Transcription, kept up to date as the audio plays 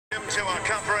into our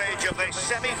coverage of the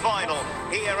semi-final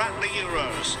here at the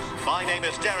Euros. My name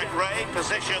is Derek Ray,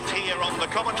 positioned here on the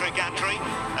commentary gantry,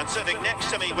 and sitting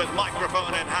next to me with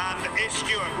microphone in hand is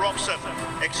Stuart Robson.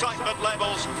 Excitement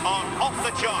levels are off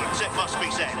the charts, it must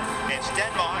be said. It's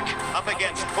Denmark up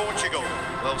against Portugal.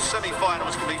 Well,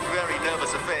 semi-finals can be very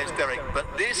nervous affairs, Derek, but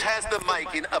this has the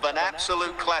making of an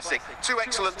absolute classic. Two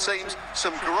excellent teams,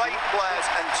 some great players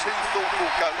and two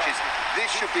thoughtful coaches. This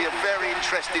should be a very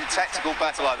interesting tactical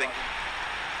battle, I think.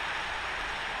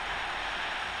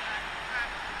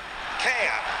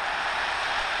 Kea,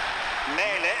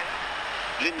 Mele,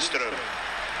 Lindström,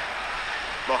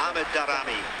 Mohamed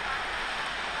Darami.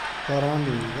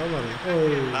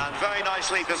 And very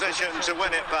nicely positioned to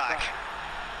win it back.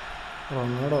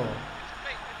 Ronaldo.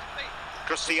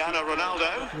 Cristiano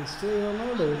Ronaldo.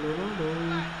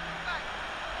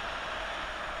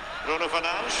 Bruno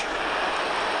Fernandes.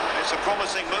 It's a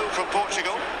promising move from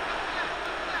Portugal.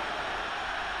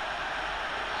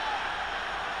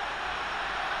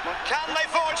 But can they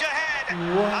forge ahead?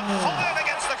 And fired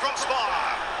against the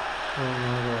crossbar.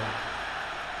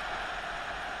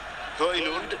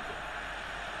 Højlund.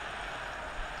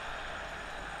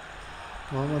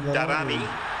 Darami.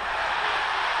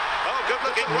 Oh,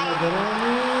 good-looking run.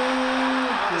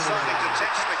 Deciding to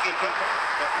test the keeper,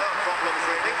 but no problems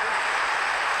really.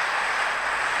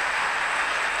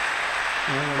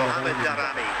 Mohamed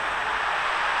Darami.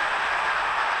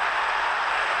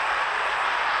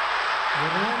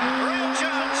 Real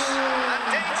chance, and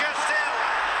danger still.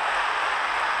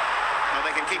 Well,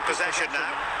 they can keep possession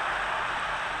now.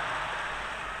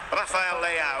 Rafael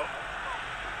Leao.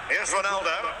 Here's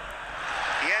Ronaldo.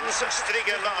 Jens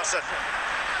Striger Larsen.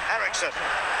 Eriksson.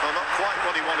 Well, not quite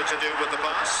what he wanted to do with the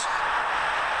pass.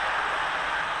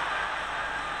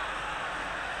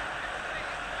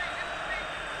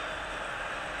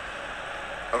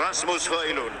 Rasmus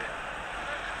Højlund.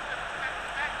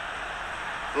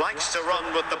 Likes to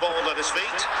run with the ball at his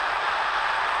feet.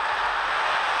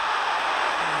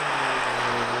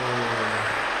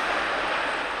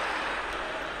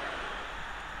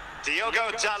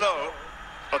 Diogo Dalot.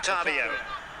 Otavio.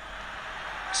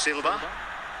 Silva.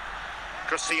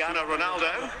 Cristiano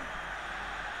Ronaldo.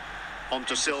 On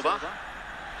to Silva.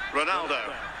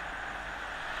 Ronaldo.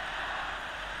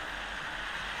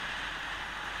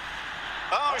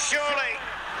 Oh, surely.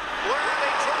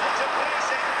 Really trying to place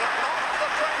it, but off the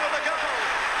frame of the goal.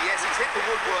 Yes, he's hit the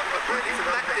woodwork, but really from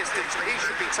that distance, he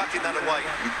should be tucking that away.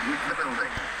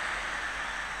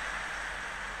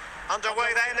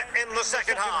 Underway then in the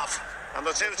second half. And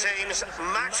the two teams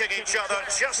matching each other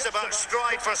just about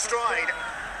stride for stride.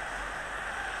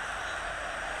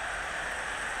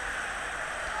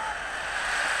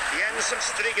 Jens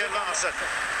Striger Larsen.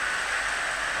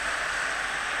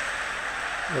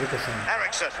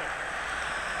 Eriksson.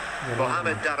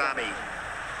 Mohamed Darami.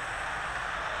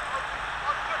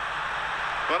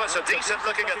 Well, it's a decent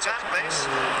looking attack, this.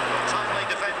 Timely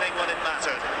defending when it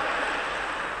mattered.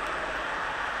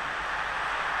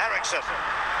 Eriksson.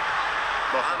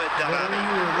 Mohamed Darami.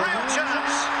 Real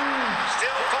chance.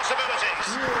 Still possibilities.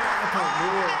 The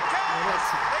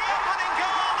opening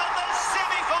goal in the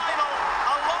semi-final.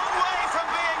 A long way from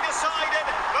being decided,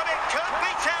 but it could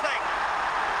be telling.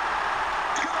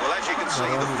 Well, as you can see,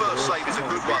 the first save is a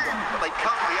good one, but they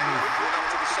can't react quickly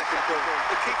enough to the second ball.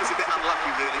 The keeper's a bit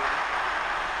unlucky, really.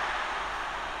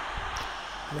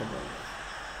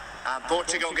 And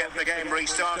Portugal get the game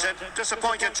restarted.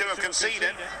 Disappointed to have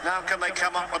conceded. Now can they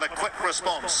come up with a quick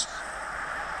response?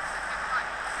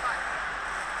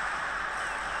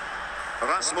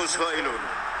 Rasmus Højlund.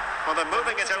 Well, they're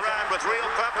moving it around with real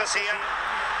purpose here.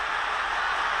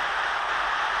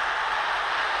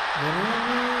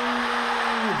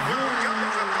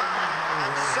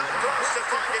 And so close to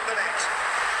finding the net.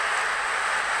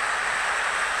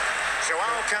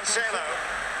 Joao Cancelo.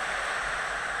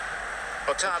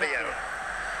 Otavio.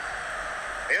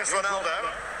 Here's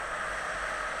Ronaldo.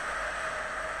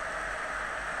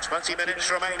 20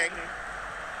 minutes remaining.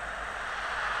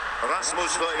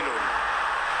 Rasmus Højlund.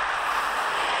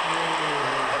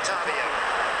 Otavio.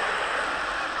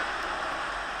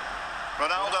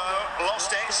 Ronaldo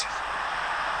lost it.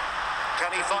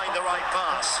 Can he find the right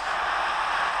pass?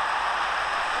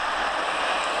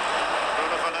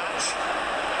 Bruno Fernandes.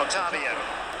 Otavio.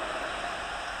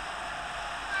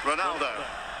 Ronaldo.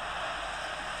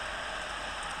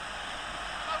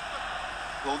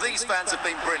 Well, these fans have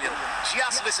been brilliant.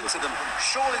 Just listen to them.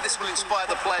 Surely this will inspire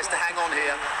the players to hang on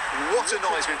here. What a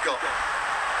noise we've got.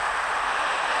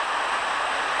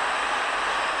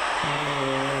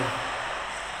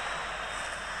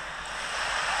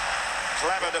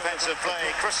 Clever defensive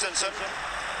play, Christensen.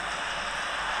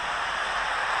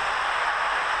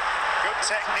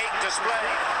 Technique displayed.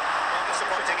 Well,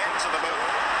 disappointing end to the move.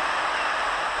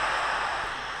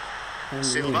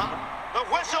 Silva. The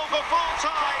whistle for full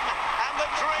time, and the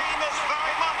dream is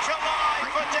very much alive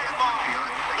for Denmark.